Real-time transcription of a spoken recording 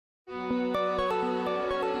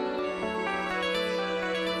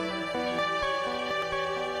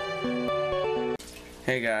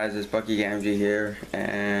Hey guys, it's Bucky here,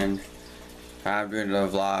 and I'm doing a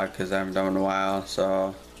vlog because I haven't done it in a while.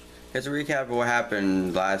 So, here's a recap of what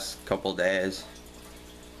happened last couple days.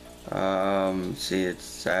 See, it's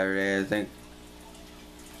Saturday, I think.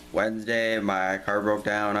 Wednesday, my car broke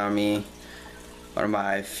down on me. One of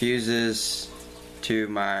my fuses to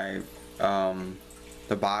my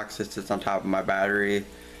the box that sits on top of my battery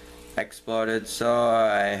exploded, so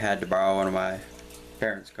I had to borrow one of my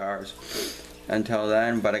parents' cars until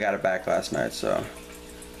then, but I got it back last night, so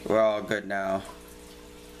we're all good now.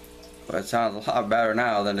 But it sounds a lot better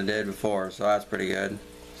now than it did before, so that's pretty good.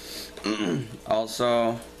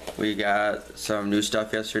 Also, we got some new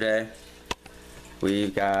stuff yesterday.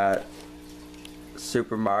 We got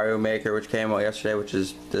Super Mario Maker, which came out yesterday,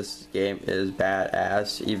 this game is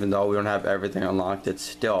badass. Even though we don't have everything unlocked, it's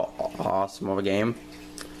still awesome of a game.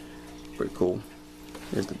 Pretty cool.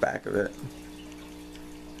 Here's the back of it.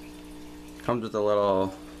 Comes with a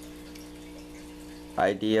little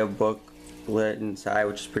idea booklet inside,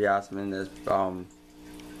 which is pretty awesome.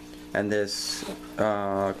 And this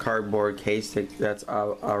cardboard case that's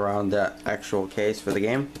around the actual case for the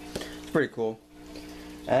game. It's pretty cool.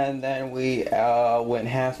 And then we went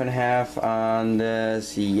half and half on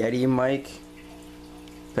this Yeti mic.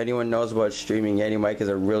 If anyone knows about streaming, Yeti mic is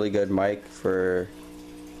a really good mic for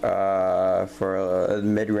a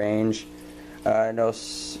mid-range. I know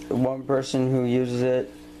one person who uses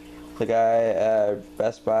it. The guy at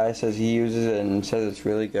Best Buy says he uses it and says it's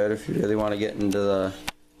really good if you really want to get into the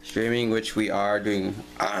streaming, which we are doing.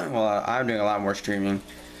 Well, I'm doing a lot more streaming.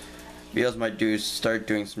 Beals might start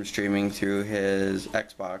doing some streaming through his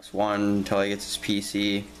Xbox One until he gets his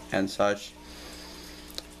PC and such.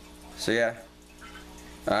 So yeah,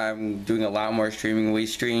 I'm doing a lot more streaming. We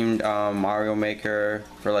streamed Mario Maker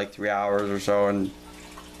for like 3 hours or so, and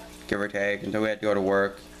give or take, until we had to go to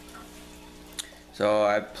work. So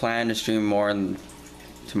I plan to stream more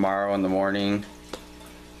tomorrow in the morning.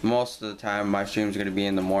 Most of the time my stream's going to be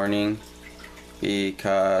in the morning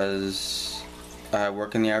because I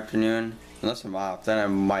work in the afternoon. Unless I'm off, then I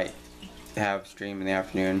might have a stream in the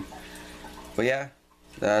afternoon. But yeah,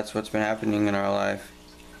 that's what's been happening in our life.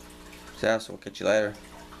 So yeah, so we'll catch you later.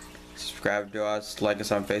 Subscribe to us, like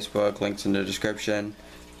us on Facebook, links in the description,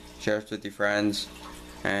 share us with your friends,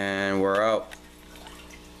 and we're out.